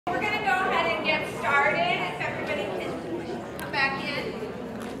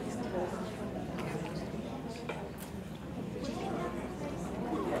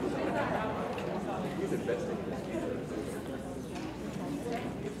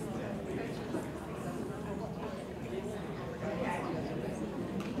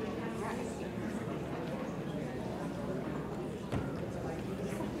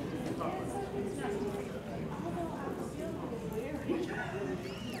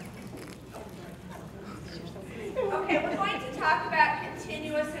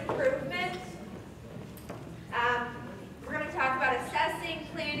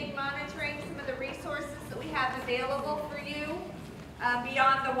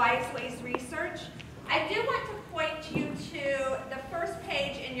Wise Ways research. I do want to point you to the first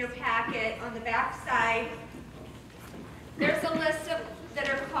page in your packet on the back side. There's a list of that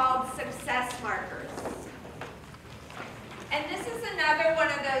are called success markers. And this is another one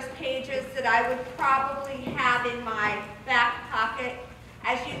of those pages that I would probably have in my back pocket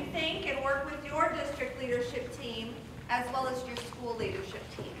as you think and work with your district leadership team as well as your school leadership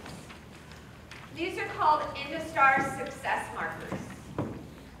teams. These are called IndiStar success markers.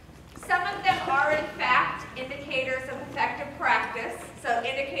 Some of them are in fact indicators of effective practice, so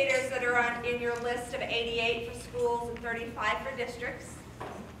indicators that are in your list of 88 for schools and 35 for districts.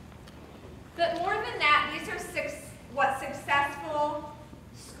 But more than that, these are what successful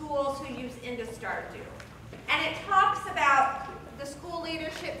schools who use IndiStar do. And it talks about the school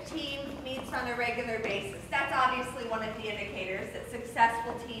leadership team meets on a regular basis. That's obviously one of the indicators that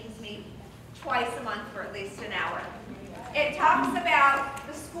successful teams meet twice a month for at least an hour. It talks about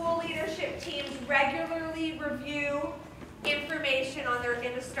the school leadership teams regularly review information on their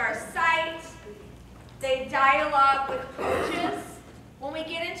IndiStar site. They dialogue with coaches. When we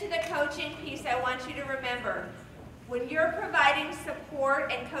get into the coaching piece, I want you to remember, when you're providing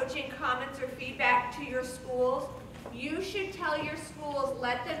support and coaching comments or feedback to your schools, you should tell your schools,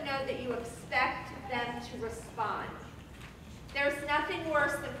 let them know that you expect them to respond. There's nothing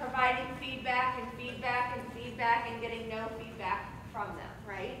worse than providing feedback and feedback and feedback and getting no feedback from them,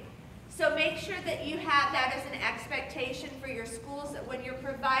 right? So make sure that you have that as an expectation for your schools, that when you're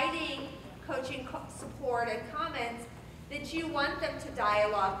providing coaching support and comments, that you want them to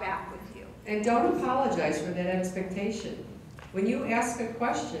dialogue back with you. And don't apologize for that expectation. When you ask a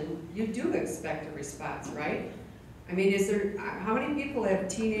question, you do expect a response, right? I mean, how many people have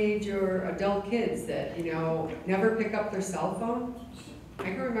teenage or adult kids that, never pick up their cell phone? I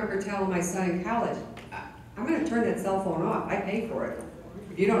can remember telling my son in college, I'm going to turn that cell phone off. I pay for it.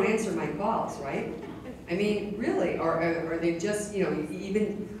 If you don't answer my calls, right? I mean, really, or they just,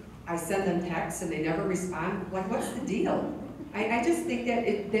 even I send them texts and they never respond. Like, what's the deal? I just think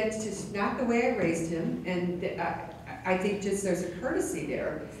that that's just not the way I raised him, and I think just there's a courtesy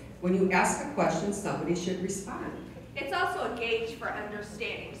there. When you ask a question, somebody should respond. It's also a gauge for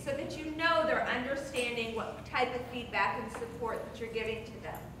understanding, so that you know they're understanding what type of feedback and support that you're giving to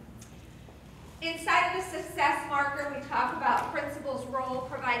them. Inside of the success marker, we talk about principals' role,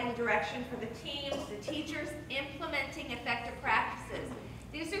 providing direction for the teams, the teachers, implementing effective practices.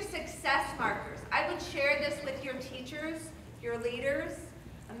 These are success markers. I would share this with your teachers, your leaders,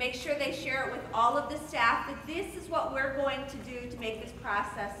 and make sure they share it with all of the staff, that this is what we're going to do to make this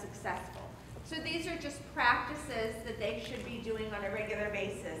process successful. So these are just practices that they should be doing on a regular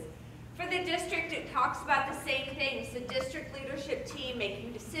basis. For the district, it talks about the same things, the district leadership team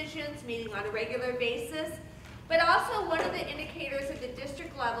making decisions, meeting on a regular basis, but also one of the indicators at the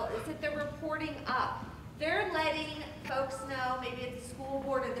district level is that they're reporting up. They're letting folks know, maybe at the school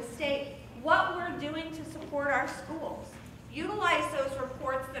board or the state, what we're doing to support our schools. Utilize those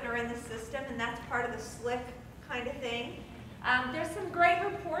reports that are in the system, and that's part of the SLIC kind of thing. There's some great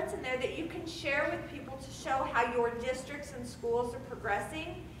reports in there that you can share with people to show how your districts and schools are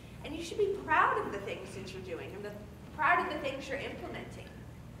progressing, and you should be proud of the things that you're doing and proud of the things you're implementing.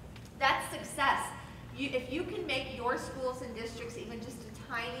 That's success. If you can make your schools and districts even just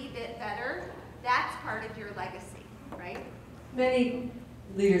a tiny bit better, that's part of your legacy, right? Many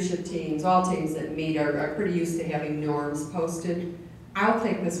leadership teams, all teams that meet are pretty used to having norms posted. I'll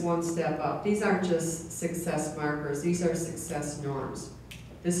take this one step up. These aren't just success markers, these are success norms.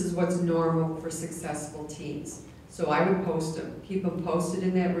 This is what's normal for successful teams. So I would post them, keep them posted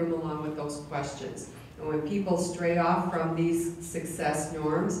in that room along with those questions. And when people stray off from these success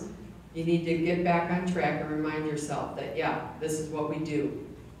norms, you need to get back on track and remind yourself that, yeah, this is what we do.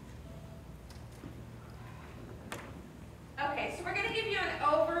 Okay, so we're going to give you an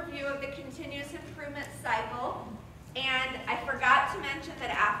overview of the continuous improvement cycle. And I forgot to mention that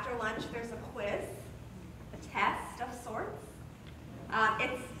after lunch there's a quiz, a test of sorts.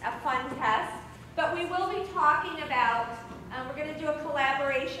 It's a fun test, but we will be talking about, we're going to do a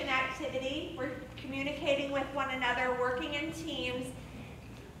collaboration activity. We're communicating with one another, working in teams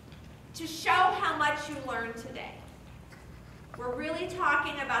to show how much you learned today. We're really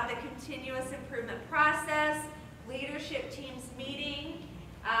talking about the continuous improvement process, leadership teams meeting,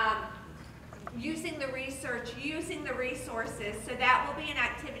 using the research, using the resources. So that will be an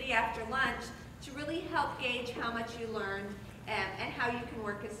activity after lunch to really help gauge how much you learned and how you can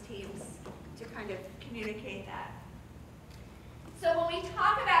work as teams to kind of communicate that. So when we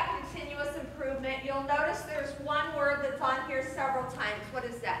talk about continuous improvement, you'll notice there's one word that's on here several times. What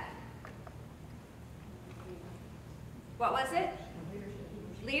is that? What was it?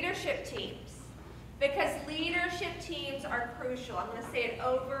 leadership teams. Because leadership teams are crucial. I'm going to say it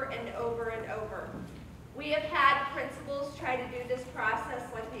over and over and over. We have had principals try to do this process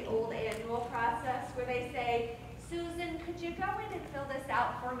like the old annual process where they say, Susan, could you go in and fill this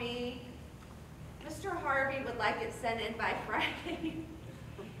out for me? Mr. Harvey would like it sent in by Friday.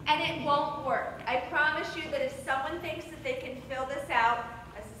 And it won't work. I promise you that if someone thinks that they can fill this out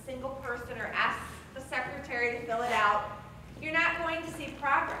as a single person or ask the secretary to fill it out, you're not going to see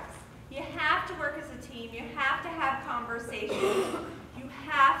progress. You have to work as a team. You have to have conversations. You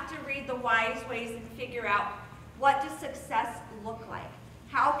have to read the wise ways and figure out, what does success look like?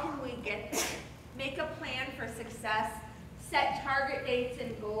 How can we get there? Make a plan for success. Set target dates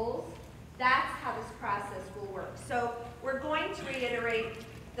and goals. That's how this process will work. So we're going to reiterate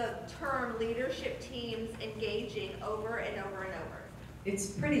the term leadership teams engaging over and over and over. It's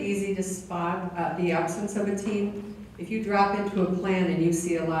pretty easy to spot the absence of a team. If you drop into a plan and you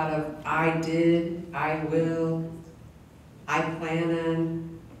see a lot of I did, I will, I plan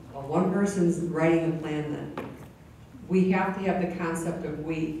on, well, one person's writing the plan then. We have to have the concept of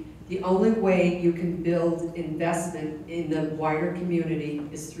we. The only way you can build investment in the wider community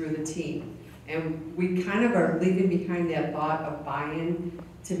is through the team. And we kind of are leaving behind that thought of buy-in.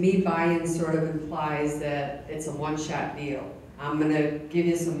 To me, buy-in sort of implies that it's a one-shot deal. I'm gonna give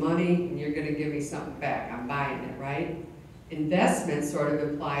you some money and you're gonna give me something back. I'm buying it, right? Investment sort of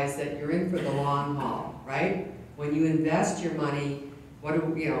implies that you're in for the long haul, right? When you invest your money,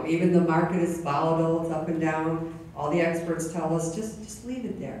 even the market is volatile, it's up and down. All the experts tell us, just leave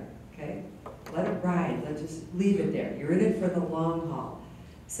it there, okay? Let it ride, just leave it there. You're in it for the long haul.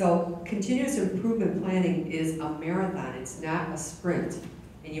 So continuous improvement planning is a marathon, it's not a sprint.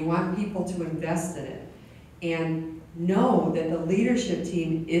 And you want people to invest in it. And know that the leadership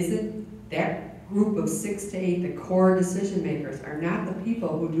team isn't that group of 6 to 8, the core decision makers are not the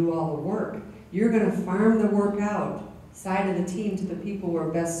people who do all the work. You're gonna farm the work out, side of the team, to the people who are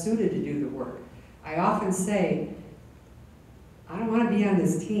best suited to do the work. I often say, I don't wanna be on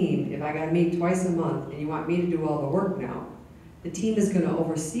this team if I gotta meet twice a month and you want me to do all the work now. The team is gonna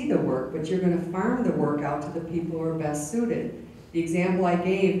oversee the work, but you're gonna farm the work out to the people who are best suited. The example I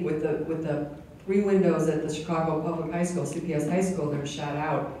gave with the 3 windows at the Chicago Public High School, CPS High School, they're shot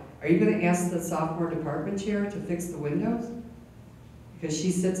out. Are you going to ask the sophomore department chair to fix the windows? Because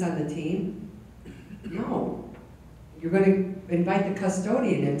she sits on the team? No. You're going to invite the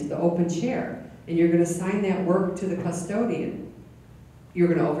custodian into the open chair, and you're going to assign that work to the custodian. You're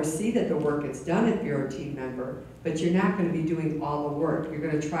going to oversee that the work gets done if you're a team member, but you're not going to be doing all the work. You're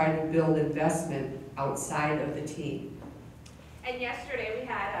going to try to build investment outside of the team. And yesterday we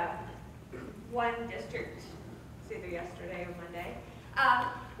had one district, it's either yesterday or Monday,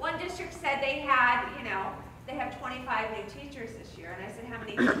 one district said they had, they have 25 new teachers this year. And I said, how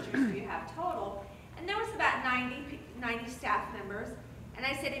many teachers do you have total? And there was about 90 staff members. And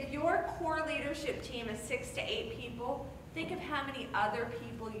I said, if your core leadership team is 6 to 8 people, think of how many other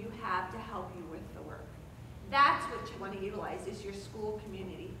people you have to help you with the work. That's what you want to utilize, is your school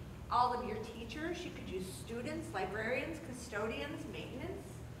community. All of your teachers, you could use students, librarians, custodians, maintenance.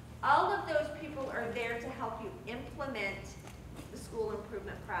 All of those people are there to help you implement the school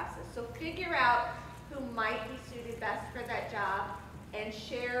improvement process. So figure out who might be suited best for that job and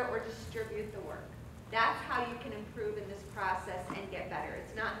share or distribute the work. That's how you can improve in this process and get better.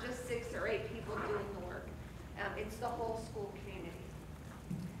 It's not just 6 or 8 people doing the work. It's the whole school community.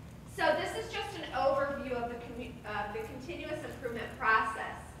 So this is just an overview of the continuous improvement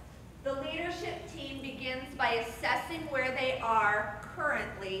process. The leadership team begins by assessing where they are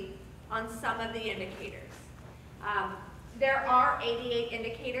currently on some of the indicators. There are 88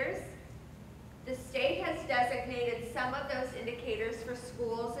 indicators. The state has designated some of those indicators for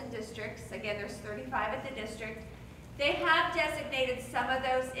schools and districts. Again, there's 35 at the district. They have designated some of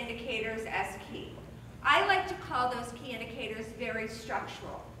those indicators as key. I like to call those key indicators very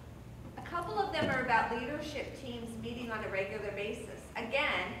structural. A couple of them are about leadership teams meeting on a regular basis.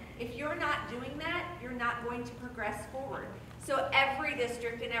 Again, if you're not doing that, you're not going to progress forward. So every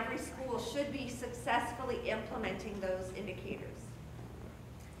district and every school should be successfully implementing those indicators.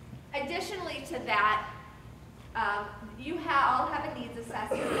 Additionally to that, you all have a needs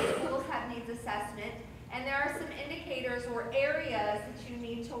assessment, schools have needs assessment, and there are some indicators or areas that you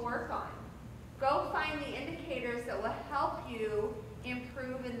need to work on. Go find the indicators that will help you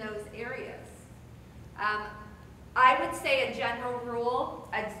improve in those areas. I would say a general rule,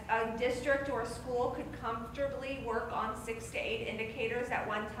 a district or a school could comfortably work on 6 to 8 indicators at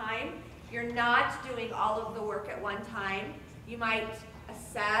one time. You're not doing all of the work at one time. You might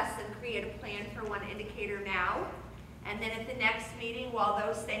assess and create a plan for one indicator now. And then at the next meeting, while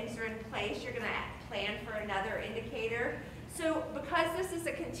those things are in place, you're going to plan for another indicator. So because this is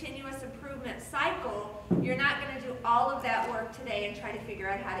a continuous improvement cycle, you're not going to do all of that work today and try to figure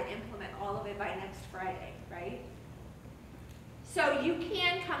out how to implement all of it by next Friday, right? So you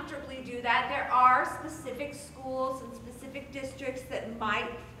can comfortably do that. There are specific schools and specific districts that might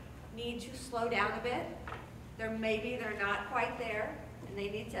need to slow down a bit. Maybe they're not quite there, and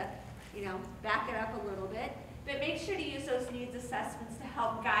they need to, back it up a little bit. But make sure to use those needs assessments to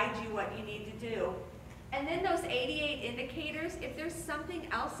help guide you what you need to do. And then those 88 indicators, if there's something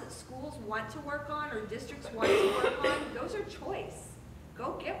else that schools want to work on or districts want to work on, those are choice.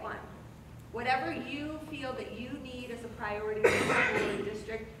 Go get one. Whatever you feel that you need as a priority in your school or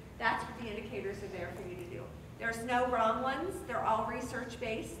district, that's what the indicators are there for you to do. There's no wrong ones. They're all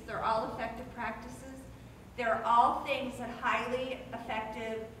research-based. They're all effective practices. They're all things that highly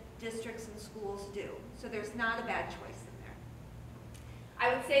effective districts and schools do. So there's not a bad choice in there.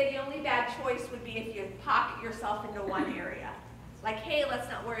 I would say the only bad choice would be if you pocket yourself into one area. Like, hey, let's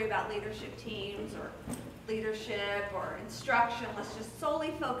not worry about leadership teams or leadership or instruction. Let's just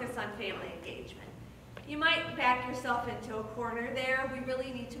solely focus on family engagement. You might back yourself into a corner there. We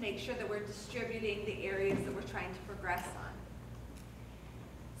really need to make sure that we're distributing the areas that we're trying to progress on.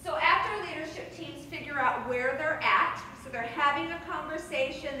 So after leadership teams figure out where they're at, so they're having a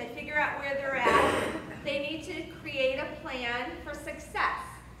conversation, they figure out where they're at, they need to create a plan for success.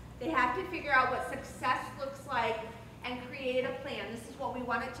 They have to figure out what success looks like and create a plan. This is what we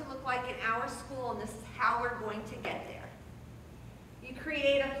want it to look like in our school, and this is how we're going to get there. You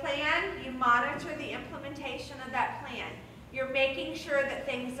create a plan, you monitor the implementation of that plan. You're making sure that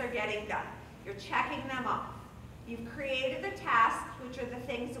things are getting done. You're checking them off. You've created the tasks, which are the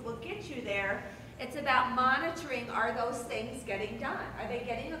things that will get you there. It's about monitoring, are those things getting done? Are they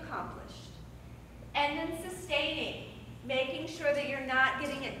getting accomplished? And then sustaining, making sure that you're not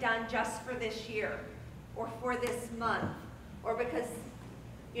getting it done just for this year or for this month or because,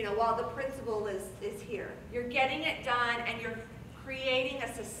 while the principal is here. You're getting it done and you're creating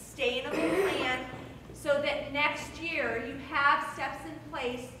a sustainable plan so that next year you have steps in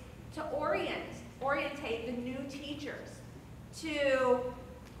place to orientate the new teachers, to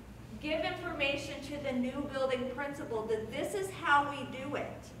give information to the new building principal that this is how we do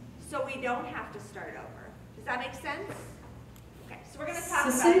it, so we don't have to start over. Does that make sense? Okay, so we're going to talk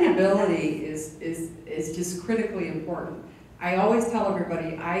about sustainability is just critically important. I always tell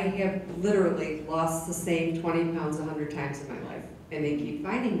everybody I have literally lost the same 20 pounds 100 times in my life, and they keep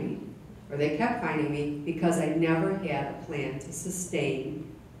finding me, or they kept finding me because I never had a plan to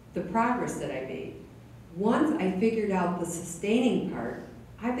sustain the progress that I made. Once I figured out the sustaining part,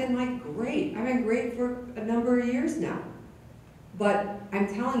 I've been like great. I've been great for a number of years now. But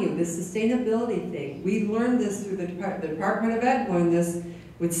I'm telling you, this sustainability thing, we learned this through the Department of Ed, learned this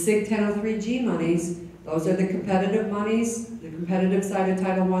with SIG 1003G monies. Those are the competitive monies, the competitive side of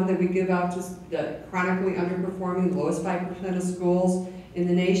Title I that we give out to the chronically underperforming, lowest 5% of schools in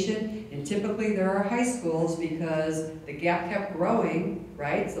the nation. And typically there are high schools because the gap kept growing,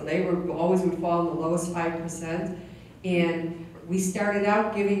 right? So they always would fall in the lowest 5%. And we started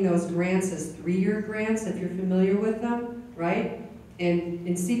out giving those grants as 3-year grants, if you're familiar with them, right? And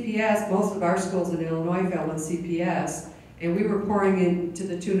in CPS, most of our schools in Illinois fell in CPS, and we were pouring in to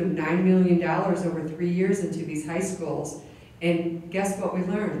the tune of $9 million over 3 years into these high schools. And guess what we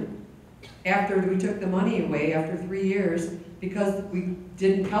learned? After we took the money away, after 3 years, because we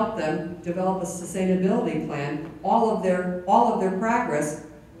didn't help them develop a sustainability plan, all of their progress,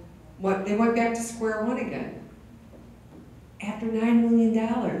 they went back to square one again. After $9 million.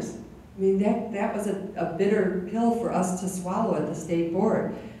 I mean, that was a bitter pill for us to swallow at the state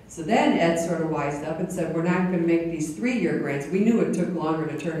board. So then Ed sort of wised up and said, we're not going to make these 3-year grants. We knew it took longer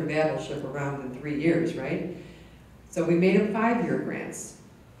to turn a battleship around than 3 years, right? So we made them 5-year grants.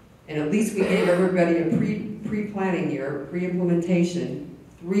 And at least we gave everybody a pre-planning year, pre-implementation,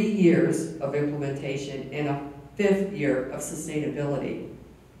 3 years of implementation, and a 5th year of sustainability.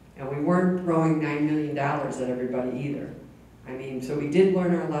 And we weren't throwing $9 million at everybody either. I mean, so we did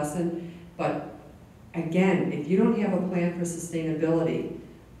learn our lesson, but again, if you don't have a plan for sustainability,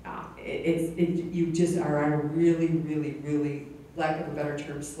 you just are on a really, really, really, lack of a better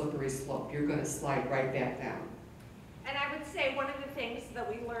term, slippery slope. You're going to slide right back down. And I would say one of the things that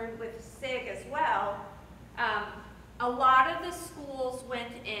we learned with SIG as well, a lot of the schools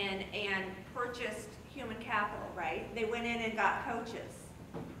went in and purchased human capital, right? They went in and got coaches,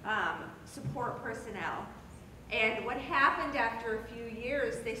 support personnel. And what happened after a few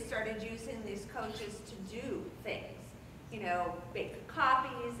years, they started using these coaches to do things. Make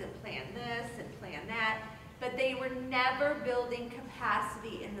copies and plan this and plan that. but they were never building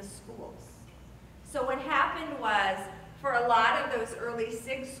capacity in the schools. So what happened was, for a lot of those early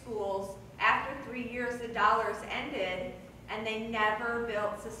SIG schools, after 3 years, the dollars ended, and they never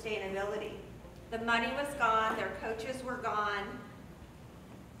built sustainability. The money was gone, their coaches were gone,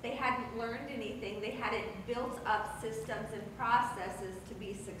 they hadn't learned anything, they hadn't built up systems and processes to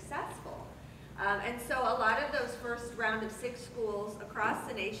be successful. And so a lot of those first round of SIG schools across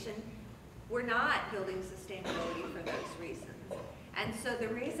the nation were not building sustainability for those reasons. And so the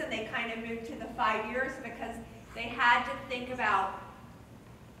reason they kind of moved to the 5 years, because they had to think about,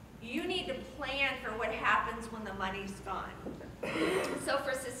 you need to plan for what happens when the money's gone. So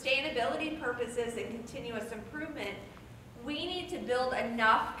for sustainability purposes and continuous improvement, we need to build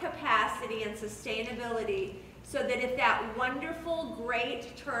enough capacity and sustainability so that if that wonderful,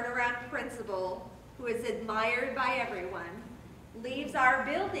 great turnaround principal, who is admired by everyone, leaves our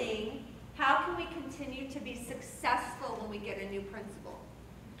building, how can we continue to be successful when we get a new principal?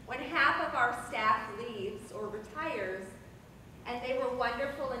 When half of our staff leaves or retires, and they were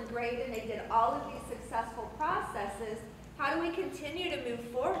wonderful and great and they did all of these successful processes, how do we continue to move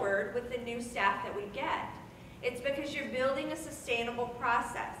forward with the new staff that we get? It's because you're building a sustainable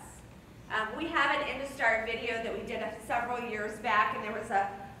process. We have an InduStart video that we did several years back, and there was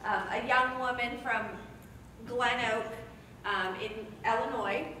a young woman from Glen Oak in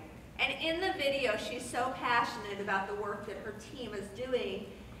Illinois. And in the video, she's so passionate about the work that her team is doing.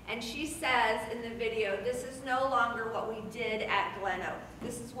 And she says in the video, this is no longer what we did at Glen Oak.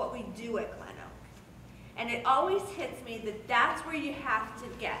 This is what we do at Glen Oak. And it always hits me that that's where you have to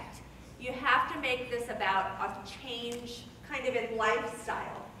get. You have to make this about a change kind of in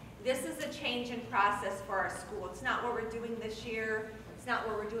lifestyle. This is a change in process for our school. It's not what we're doing this year. It's not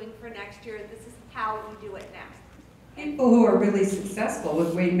what we're doing for next year. This is how we do it now. People who are really successful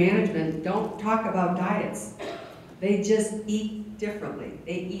with weight management don't talk about diets. They just eat differently.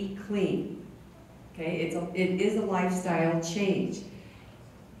 They eat clean. Okay, it is a lifestyle change.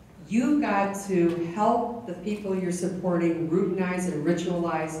 You've got to help the people you're supporting routinize and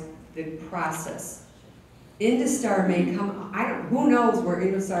ritualize the process. InduStar may come, who knows where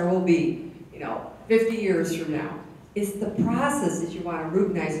InduStar will be, 50 years from now. It's the process that you want to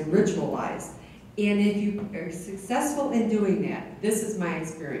routinize and ritualize. And if you are successful in doing that, this is my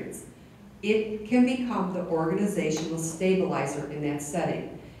experience, it can become the organizational stabilizer in that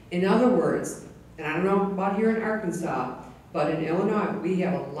setting. In other words, and I don't know about here in Arkansas, but in Illinois, we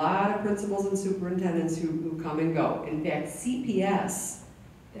have a lot of principals and superintendents who come and go. In fact, CPS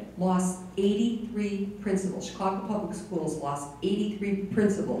lost 83 principals. Chicago Public Schools lost 83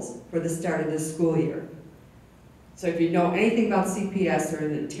 principals for the start of this school year. So if you know anything about CPS, they're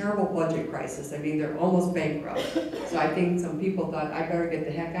in a terrible budget crisis. I mean, they're almost bankrupt. So I think some people thought, I better get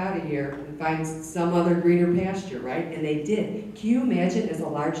the heck out of here and find some other greener pasture, right? And they did. Can you imagine as a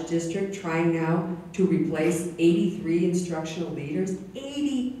large district trying now to replace 83 instructional leaders?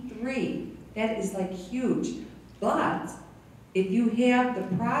 83! That is like huge. But if you have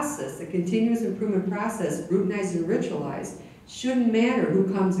the process, the continuous improvement process, routinized and ritualized, shouldn't matter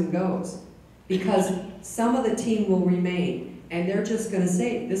who comes and goes. Because some of the team will remain, and they're just going to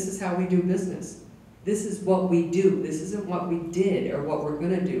say, this is how we do business. This is what we do. This isn't what we did or what we're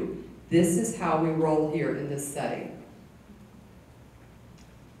going to do. This is how we roll here in this setting.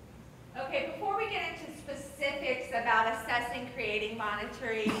 Okay, before we get into specifics about assessing, creating,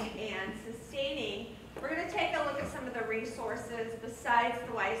 monitoring, and sustaining, we're going to take a look at some of the resources besides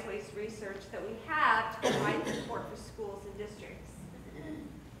the Wise Waste research that we have to provide support for schools and districts.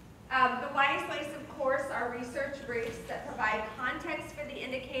 The Wise Waste, of course, are research briefs that provide context for the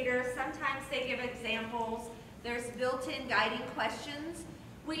indicators. Sometimes they give examples. There's built-in guiding questions.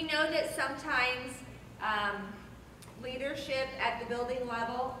 We know that sometimes leadership at the building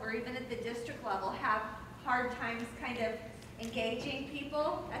level or even at the district level have hard times kind of engaging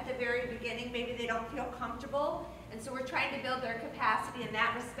people at the very beginning. Maybe they don't feel comfortable, and so we're trying to build their capacity in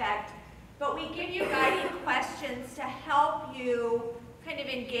that respect. But we give you guiding questions to help you kind of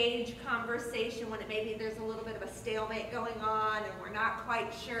engage conversation when maybe there's a little bit of a stalemate going on and we're not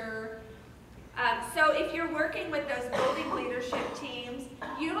quite sure. So if you're working with those building leadership teams,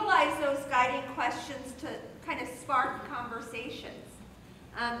 utilize those guiding questions to kind of spark conversations.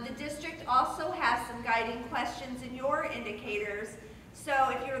 The district also has some guiding questions in your indicators. So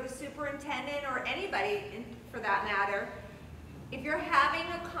if you're the superintendent or anybody for that matter, if you're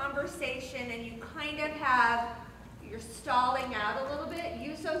having a conversation and you kind of you're stalling out a little bit,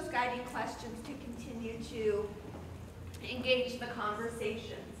 use those guiding questions to continue to engage the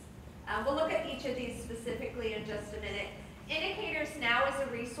conversations. We'll look at each of these specifically in just a minute. Indicators Now is a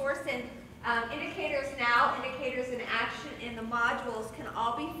resource, and Indicators Now, Indicators in Action, and the modules can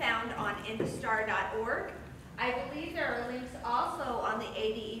all be found on industar.org. I believe there are links also on the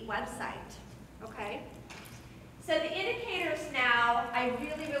ADE website, okay? So the Indicators Now, I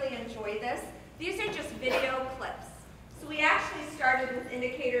really enjoy this. These are just video clips. So we actually started with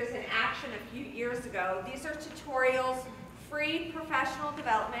Indicators in Action a few years ago. These are tutorials, free professional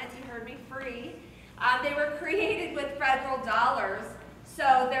development, you heard me, free. They were created with federal dollars,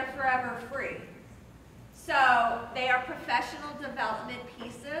 so they're forever free. So they are professional development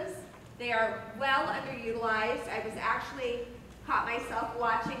pieces. They are well underutilized. I was actually caught myself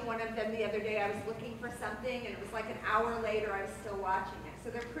watching one of them the other day. I was looking for something and it was like an hour later I was still watching it. So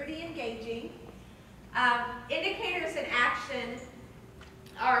they're pretty engaging. Indicators in Action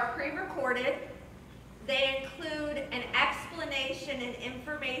are pre-recorded. They include an explanation and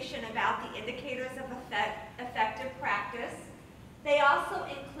information about the indicators of effective practice. They also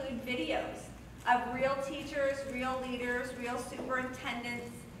include videos of real teachers, real leaders, real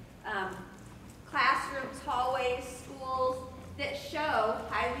superintendents, classrooms, hallways, schools that show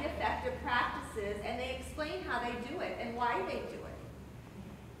highly effective practices, and they explain how they do it and why they do it.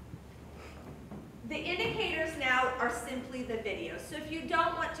 The indicators now are simply the videos. So if you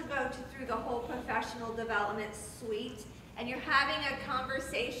don't want to go through the whole professional development suite and you're having a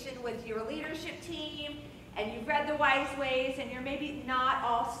conversation with your leadership team and you've read the Wise Ways and you're maybe not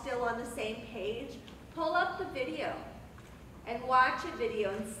all still on the same page, pull up the video and watch a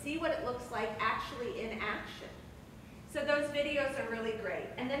video and see what it looks like actually in action. So those videos are really great.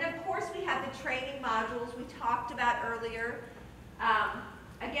 And then of course we have the training modules we talked about earlier.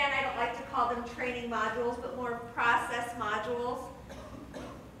 Again, I don't like to call them training modules, but more process modules.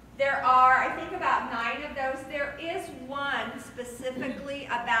 There are, I think, about 9 of those. There is one specifically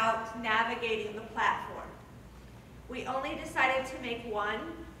about navigating the platform. We only decided to make one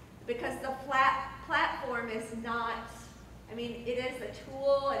because the platform is not, I mean, it is a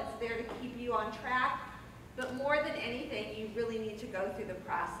tool, it's there to keep you on track, but more than anything, you really need to go through the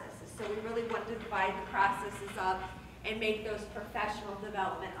processes. So we really wanted to divide the processes up and make those professional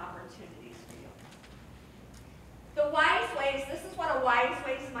development opportunities for you. The Wise Ways, this is what a Wise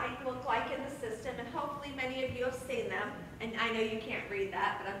Ways might look like in the system, and hopefully many of you have seen them, and I know you can't read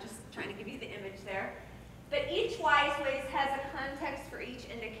that, but I'm just trying to give you the image there. But each Wise Ways has a context for each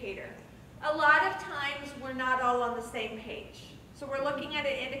indicator. A lot of times we're not all on the same page. So we're looking at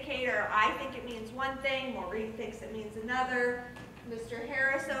an indicator, I think it means one thing, Maureen thinks it means another, Mr.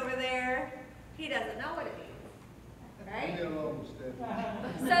 Harris over there, he doesn't know what it means. Right?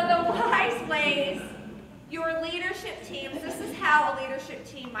 So the Wise Ways, your leadership teams, this is how a leadership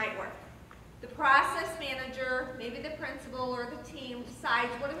team might work. The process manager, maybe the principal or the team decides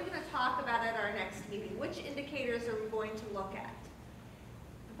what are we going to talk about at our next meeting? Which indicators are we going to look at?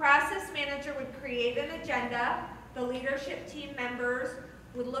 The process manager would create an agenda. The leadership team members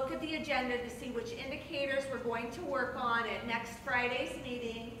would look at the agenda to see which indicators we're going to work on at next Friday's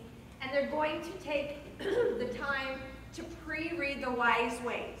meeting, and they're going to take the time to pre-read the Wise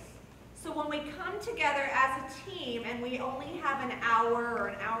Ways. So when we come together as a team and we only have an hour or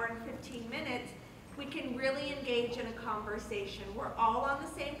an hour and 15 minutes, we can really engage in a conversation. We're all on the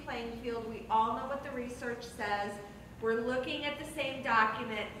same playing field. We all know what the research says. We're looking at the same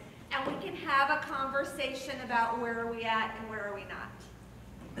document, and we can have a conversation about where are we at and where are we not.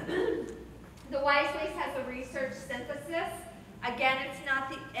 The Wise Ways has a research synthesis. Again, it's not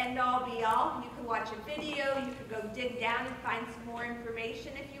the end-all be-all. You could watch a video, you could go dig down and find some more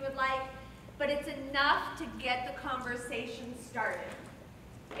information if you would like, but it's enough to get the conversation started.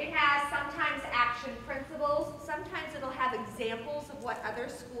 It has sometimes action principles, sometimes it'll have examples of what other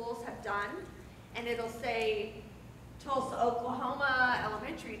schools have done, and it'll say, Tulsa, Oklahoma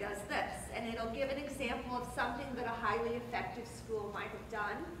Elementary does this, and it'll give an example of something that a highly effective school might have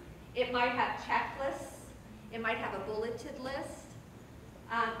done. It might have checklists. It might have a bulleted list.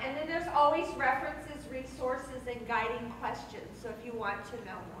 And then there's always references, resources, and guiding questions, so if you want to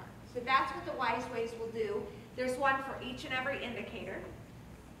know more. So that's what the Wise Ways will do. There's one for each and every indicator.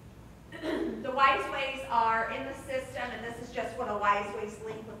 The Wise Ways are in the system, and this is just what a Wise Ways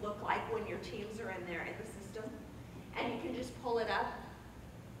link would look like when your teams are in there in the system. And you can just pull it up.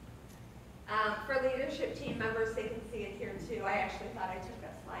 For leadership team members, they can see it here too. I actually thought I took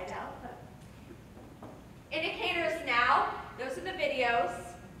that slide out. But Indicators Now, those are the videos.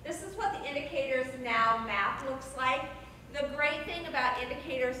 This is what the Indicators Now map looks like. The great thing about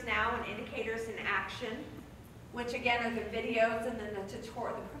Indicators Now and Indicators in Action, which again are the videos and then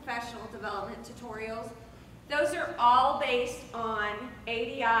the professional development tutorials, those are all based on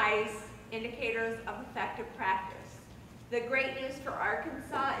ADI's Indicators of Effective Practice. The great news for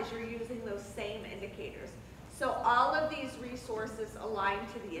Arkansas is you're using those same indicators. So all of these resources align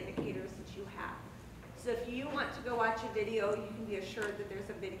to the indicators that you have. So if you want to go watch a video, you can be assured that there's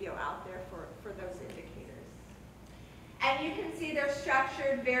a video out there for those indicators. And you can see they're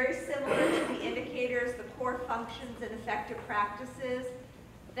structured very similar to the indicators, the core functions and effective practices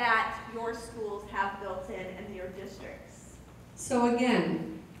that your schools have built in your districts. So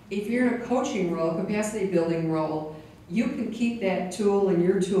again, if you're in a coaching role, capacity building role, you can keep that tool in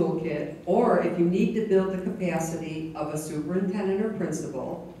your toolkit, or if you need to build the capacity of a superintendent or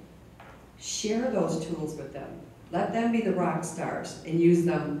principal, share those tools with them. Let them be the rock stars and use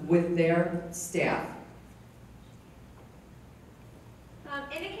them with their staff.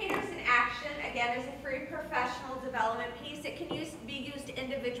 Indicators in action, again, is a free professional development piece. It can be used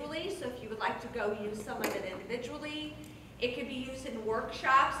individually, so if you would like to go use some of it individually. It could be used in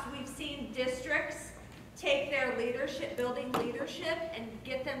workshops. We've seen districts take their leadership, building leadership, and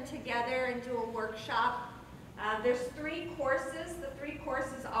get them together and do a workshop. There's 3 courses. The 3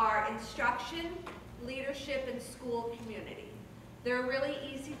 courses are instruction, leadership, and school community. They're really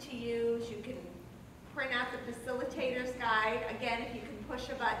easy to use. You can print out the facilitator's guide. Again, if you can push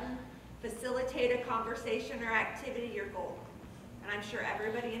a button, facilitate a conversation or activity, you're gold. And I'm sure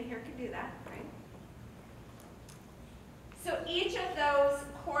everybody in here can do that, right? So each of those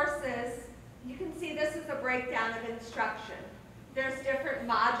courses, you can see this is a breakdown of instruction. There's different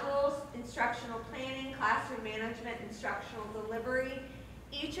modules: instructional planning, classroom management, instructional delivery.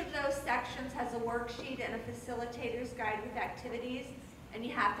 Each of those sections has a worksheet and a facilitator's guide with activities, and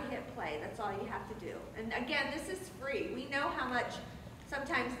you have to hit play. That's all you have to do. And again, this is free. We know how much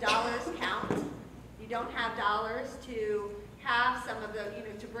sometimes dollars count. You don't have dollars to have some of the,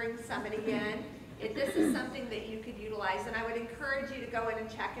 to bring somebody in. This is something that you could utilize, and I would encourage you to go in and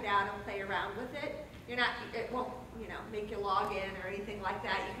check it out and play around with it. It won't, make you log in or anything like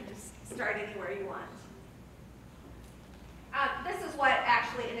that. You can just start anywhere you want. This is what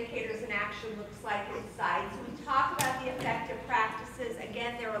actually indicators in action looks like inside. So we talk about the effective practices.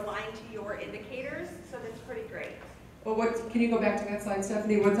 Again, they're aligned to your indicators, so that's pretty great. Well, can you go back to that slide,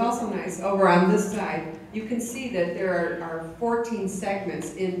 Stephanie? What's also nice, over on this side, you can see that there are 14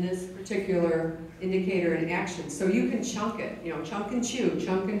 segments in this particular indicator in action. So you can chunk it, chunk and chew,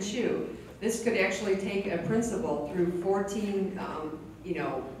 chunk and chew. This could actually take a principal through 14,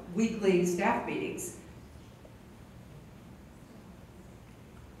 weekly staff meetings.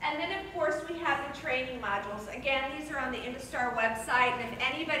 And then, of course, we have the training modules. Again, these are on the InduStar website, and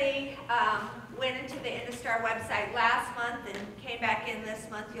if anybody went into the InduStar website last month and came back in this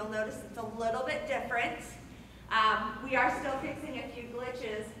month, you'll notice it's a little bit different. We are still fixing a few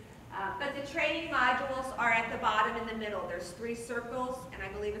glitches, but the training modules are at the bottom in the middle. There's 3 circles, and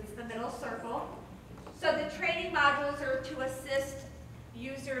I believe it's the middle circle. So the training modules are to assist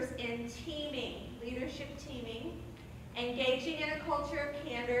users in teaming, leadership teaming, engaging in a culture of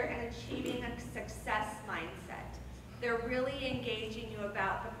candor, and achieving a success mindset. They're really engaging you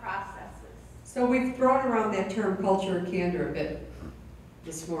about the processes. So we've thrown around that term culture of candor a bit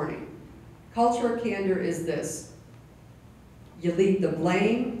this morning. Culture of candor is this: you leave the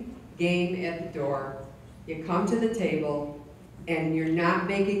blame game at the door, you come to the table, and you're not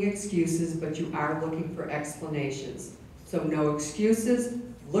making excuses, but you are looking for explanations. So no excuses,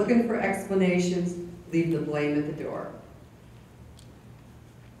 looking for explanations, leave the blame at the door.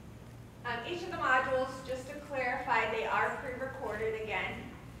 Each of the modules, just to clarify, they are pre-recorded. Again,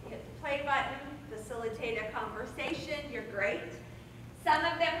 you hit the play button, facilitate a conversation, you're great. Some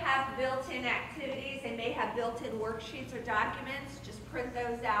of them have built-in activities. They may have built-in worksheets or documents. Just print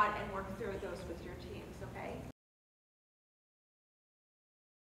those out and work through those with your teams, okay?